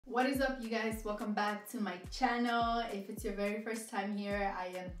What is up, you guys? Welcome back to my channel. If it's your very first time here, I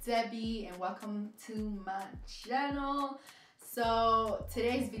am Debbie and welcome to my channel. So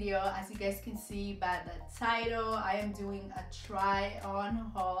today's video, as you guys can see by the title, I am doing a try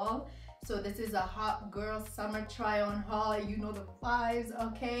on haul. So this is a hot girl summer try on haul. You know the vibes,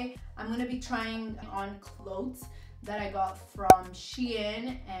 okay? I'm gonna be trying on clothes that I got from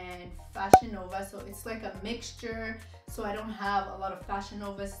SHEIN and Fashion Nova. So it's like a mixture. So I don't have a lot of Fashion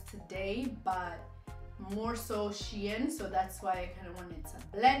Novas today, but more so SHEIN. So that's why I kind of wanted to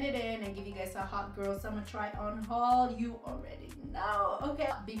blend it in and give you guys a hot girl summer try on haul. You already know, okay?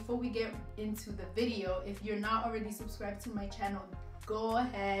 Before we get into the video, if you're not already subscribed to my channel, go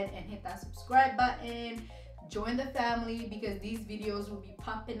ahead and hit that subscribe button. Join the family because these videos will be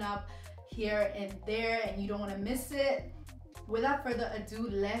popping up here and there and you don't want to miss it. Without further ado,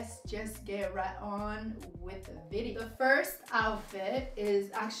 let's just get right on with the video. The first outfit is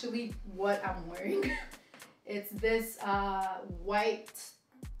actually what I'm wearing. It's this white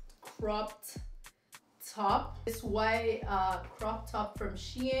cropped top. This white crop top from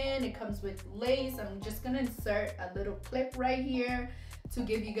SHEIN. It comes with lace. I'm just gonna insert a little clip right here to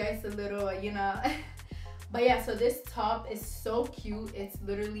give you guys a little, you know. But yeah, so this top is so cute. It's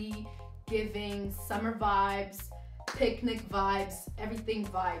literally giving summer vibes, picnic vibes, everything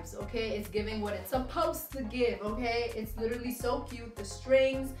vibes, okay? It's giving what it's supposed to give, okay? It's literally so cute. The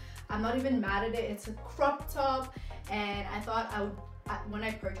strings, I'm not even mad at it. It's a crop top, and I thought when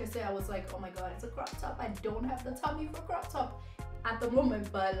I purchased it, I was like, oh my god, it's a crop top. I don't have the tummy for crop top at the moment,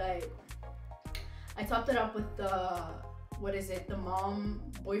 but like, I topped it up with the, what is it, the mom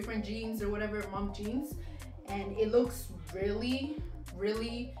boyfriend jeans or whatever, mom jeans, and it looks really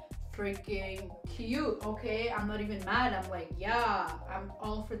freaking cute, okay? I'm not even mad. I'm like, yeah, I'm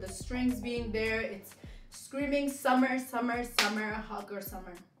all for the strings being there. It's screaming summer, summer, summer, hot girl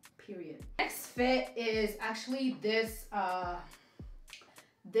summer, period. Next fit is actually this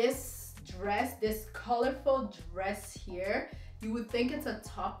this dress, this colorful dress here. You would think it's a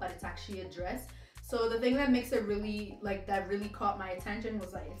top, but it's actually a dress. So the thing that makes it really, like, that really caught my attention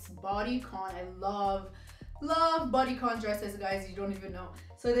was like, it's bodycon. I love bodycon dresses, guys. You don't even know.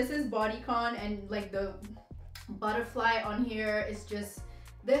 So this is bodycon, and like the butterfly on here is just,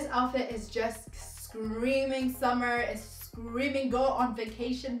 this outfit is just screaming summer. It's screaming go on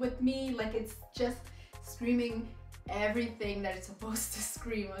vacation with me. Like, it's just screaming everything that it's supposed to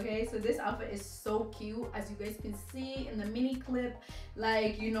scream, okay? So this outfit is so cute, as you guys can see in the mini clip.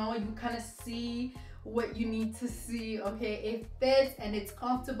 Like, you know, you kind of see what you need to see, okay? It fits and it's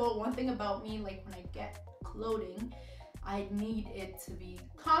comfortable. One thing about me, like, when I get clothing, I need it to be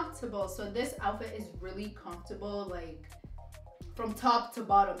comfortable. So this outfit is really comfortable, like from top to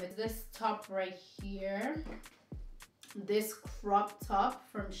bottom. It's this top right here, this crop top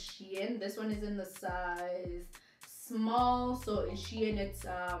from SHEIN. This one is in the size small. So in SHEIN it's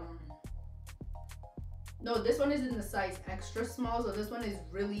no, this one is in the size extra small. So this one is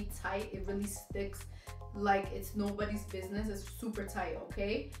really tight. It really sticks like it's nobody's business. It's super tight,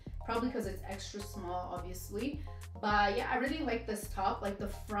 okay? Probably because it's extra small, obviously. But yeah, I really like this top. Like, the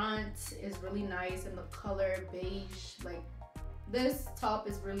front is really nice and the color beige. Like, this top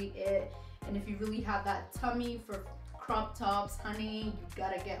is really it. And if you really have that tummy for crop tops, honey, you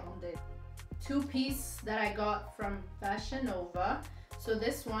gotta get on this. Two-piece that I got from Fashion Nova. So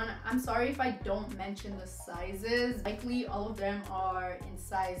this one, I'm sorry if I don't mention the sizes. Likely all of them are in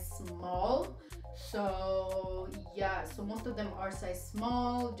size small. So yeah, so most of them are size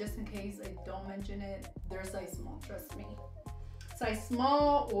small. Just in case I don't mention it, they're size small, trust me. Size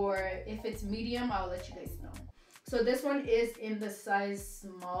small, or if it's medium, I'll let you guys know. So this one is in the size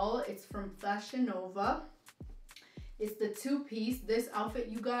small. It's from Fashion Nova. It's the two-piece. This outfit,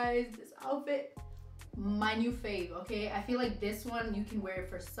 you guys, this outfit, my new fave, okay? I feel like this one you can wear it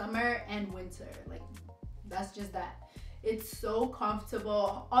for summer and winter. Like, that's just that. It's so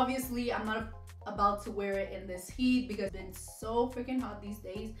comfortable. Obviously, I'm not about to wear it in this heat because it's been so freaking hot these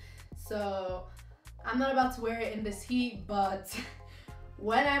days. So I'm not about to wear it in this heat, but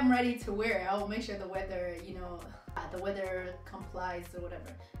when I'm ready to wear it, I'll make sure the weather, you know, the weather complies or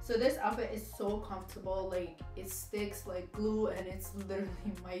whatever. So this outfit is so comfortable. Like, it sticks like glue and it's literally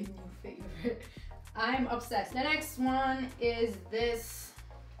my new favorite. I'm obsessed. The next one is this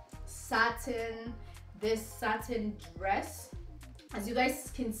satin dress. As you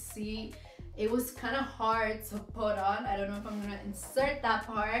guys can see, it was kind of hard to put on. I don't know if I'm gonna insert that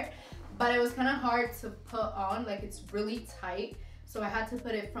part, but it was kind of hard to put on. Like, it's really tight, so I had to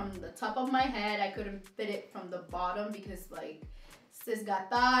put it from the top of my head. I couldn't fit it from the bottom because, like, sis got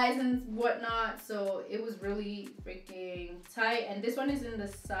thighs and whatnot, so it was really freaking tight. And this one is in the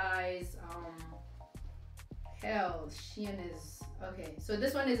size hell, SHEIN is okay, so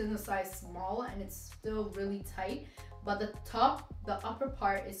this one is in the size small and it's still really tight, but the top, the upper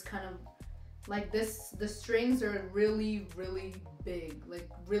part is kind of like this. The strings are really big, like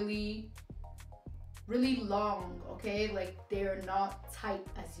really long, okay? Like they're not tight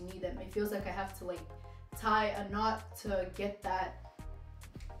as you need them. It feels like I have to like tie a knot to get that,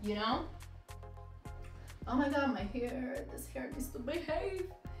 you know? Oh my god, my hair, this hair needs to behave.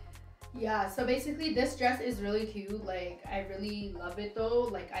 Yeah, so basically this dress is really cute. Like I really love it though.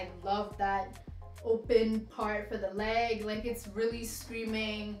 Like I love that open part for the leg. Like it's really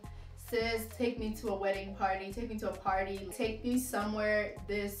screaming, sis, take me to a wedding party, take me to a party, take me somewhere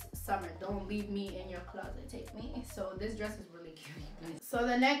this summer, don't leave me in your closet, take me. So this dress is really cute. So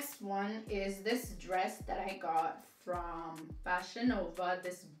the next one is this dress that I got from Fashion Nova,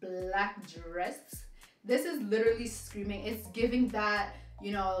 this black dress. This is literally screaming, it's giving that,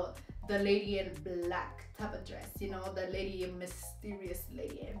 you know, the lady in black type of dress, you know, the lady in mysterious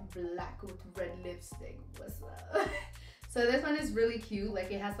lady in black with red lipstick. What's up? So this one is really cute.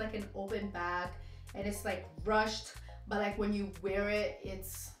 Like it has like an open back and it's like rushed, but like when you wear it,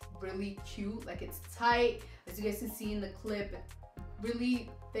 it's really cute. Like it's tight, as you guys can see in the clip, it really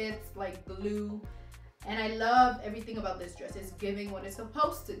fits like glue. And I love everything about this dress. It's giving what it's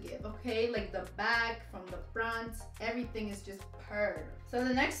supposed to give, okay? Like the back, from the front, everything is just perfect. So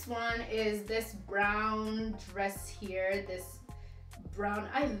the next one is this brown dress here. This brown,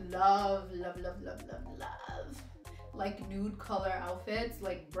 I love like nude color outfits,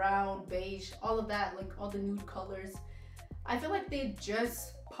 like brown, beige, all of that, like all the nude colors. I feel like they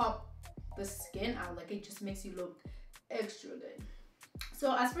just pop the skin out. Like it just makes you look extra good.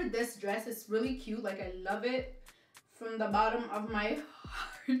 So as for this dress, it's really cute. Like I love it from the bottom of my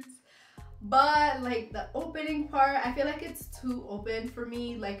heart. But like the opening part, I feel like it's too open for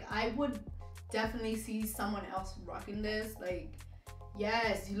me. Like I would definitely see someone else rocking this. Like,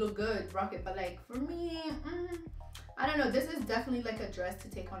 yes, you look good, rock it. But like for me, I don't know. This is definitely like a dress to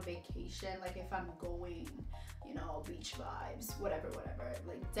take on vacation. Like if I'm going, you know, beach vibes, whatever.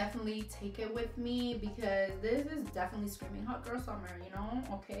 Like definitely take it with me because this is definitely screaming hot girl summer, you know?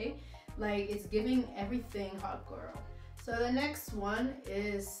 Okay, like it's giving everything hot girl. So the next one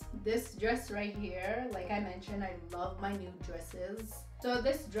is this dress right here. Like I mentioned, I love my nude dresses. So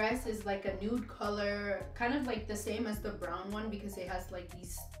this dress is like a nude color, kind of like the same as the brown one because it has like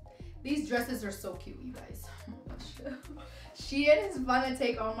these dresses are so cute, you guys. Oh my gosh. SHEIN is fun to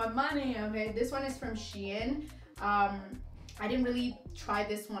take all my money, okay? This one is from SHEIN. I didn't really try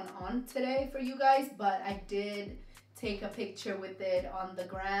this one on today for you guys, but I did take a picture with it on the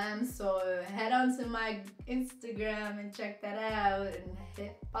gram. So head on to my Instagram and check that out and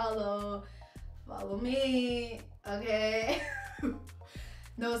hit follow me, okay?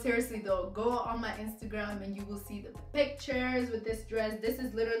 No, seriously though, go on my Instagram and you will see the pictures with this dress. This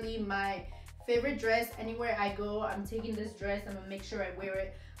is literally my favorite dress. Anywhere I go, I'm taking this dress. I'm gonna make sure I wear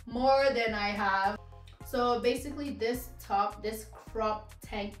it more than I have. So basically this top, this crop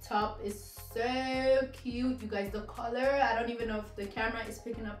tank top is so cute, you guys. The color, I don't even know if the camera is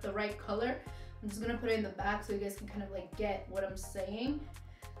picking up the right color. I'm just gonna put it in the back so you guys can kind of like get what I'm saying.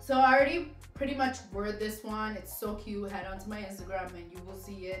 So I already pretty much wore this one. It's so cute. Head on to my Instagram and you will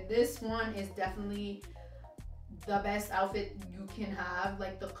see it. This one is definitely the best outfit you can have.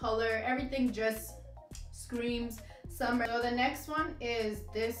 Like the color, everything just screams summer. So the next one is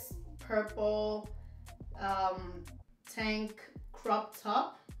this purple tank crop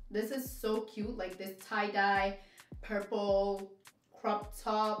top. This is so cute, like this tie-dye purple crop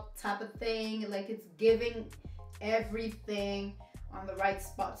top type of thing. Like it's giving everything on the right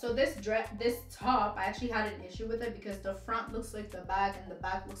spot. So this top, I actually had an issue with it because the front looks like the back and the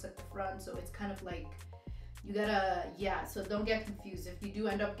back looks like the front, so it's kind of like you gotta, yeah, so don't get confused. If you do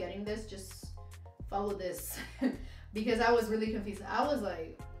end up getting this, just follow this because I was really confused. I was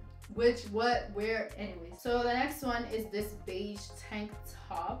like, which, what, where, anyway. So the next one is this beige tank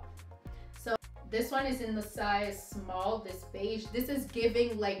top. So this one is in the size small, this beige. This is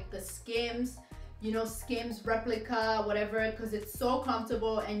giving like the Skims, you know, Skims replica, whatever, because it's so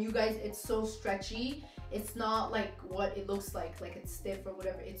comfortable and you guys, it's so stretchy. It's not like what it looks like it's stiff or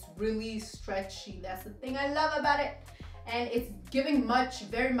whatever. It's really stretchy. That's the thing I love about it. And it's giving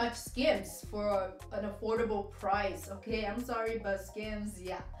very much Skims for an affordable price, okay? I'm sorry, but Skims,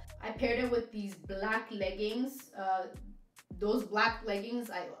 yeah. I paired it with these black leggings. Those black leggings,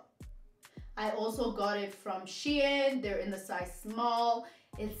 I also got it from SHEIN. They're in the size small.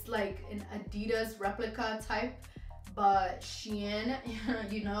 It's like an Adidas replica type but SHEIN,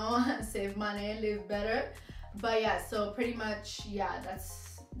 you know, save money, live better. But yeah, so pretty much, yeah,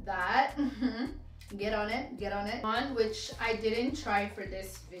 that's that. Get on it, get on it. One which I didn't try for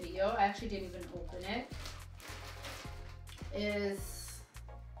this video, I actually didn't even open it, is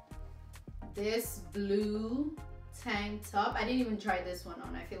this blue tank top. I didn't even try this one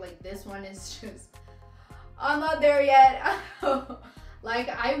on. I feel like this one is just, I'm not there yet. Like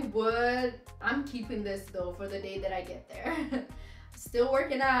I'm keeping this though for the day that I get there. Still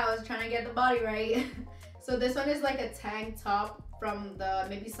working out, I was trying to get the body right. So this one is like a tank top from the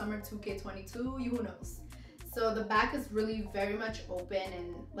maybe summer 2K22, who knows. So the back is really very much open,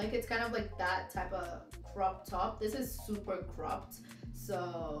 and like it's kind of like that type of crop top. This is super cropped,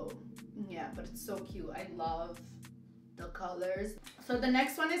 so yeah, but it's so cute. I love the colors. So the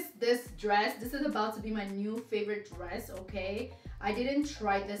next one is this dress. This is about to be my new favorite dress, okay? I didn't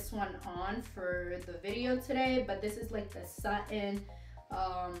try this one on for the video today, but this is like the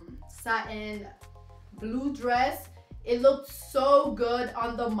satin blue dress. It looked so good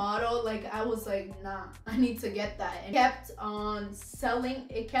on the model. Like I was like, nah, I need to get that. And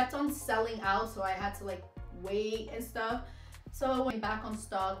it kept on selling out, so I had to like wait and stuff. So when back on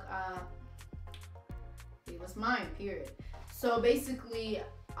stock, it was mine, period. So basically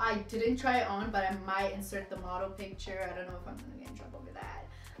I didn't try it on, but I might insert the model picture. I don't know if I'm gonna get in trouble with that,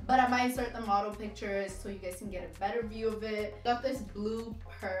 but I might insert the model pictures so you guys can get a better view of it. Got this blue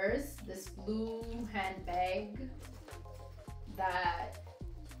purse, this blue handbag that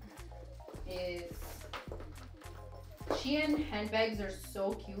is SHEIN. Handbags are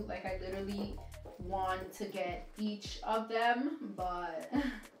so cute. Like I literally want to get each of them, but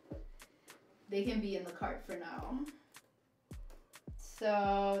they can be in the cart for now.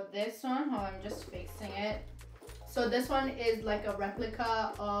 So this one, hold on, I'm just fixing it. So this one is like a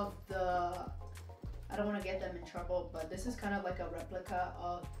replica of the, I don't want to get them in trouble, but this is kind of like a replica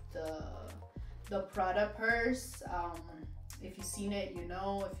of the Prada purse. If you've seen it, you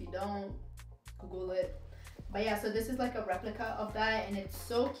know. If you don't, Google it. But yeah, so this is like a replica of that, and it's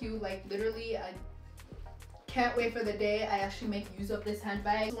so cute. Like literally, I can't wait for the day I actually make use of this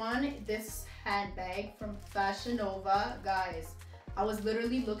handbag. This handbag from Fashion Nova, guys. I was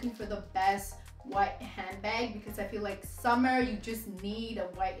literally looking for the best white handbag because I feel like summer, you just need a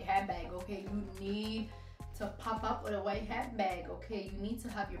white handbag, okay? You need to pop up with a white handbag, okay? You need to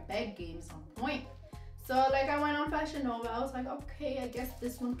have your bag games on point. So like I went on Fashion Nova, I was like, okay, I guess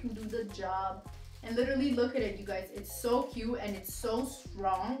this one can do the job. And literally look at it, you guys. It's so cute and it's so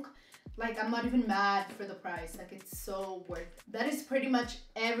strong. Like I'm not even mad for the price. Like it's so worth it. That is pretty much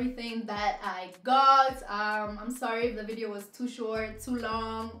everything that I got. I'm sorry if the video was too short, too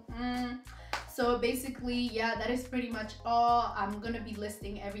long. So basically, yeah, that is pretty much all. I'm gonna be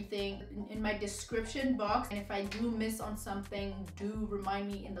listing everything in my description box, and if I do miss on something, do remind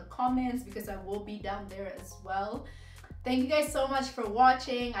me in the comments because I will be down there as well. Thank you guys so much for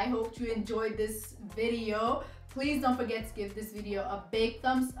watching. I hope you enjoyed this video. Please don't forget to give this video a big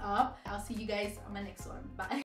thumbs up. I'll see you guys on my next one. Bye.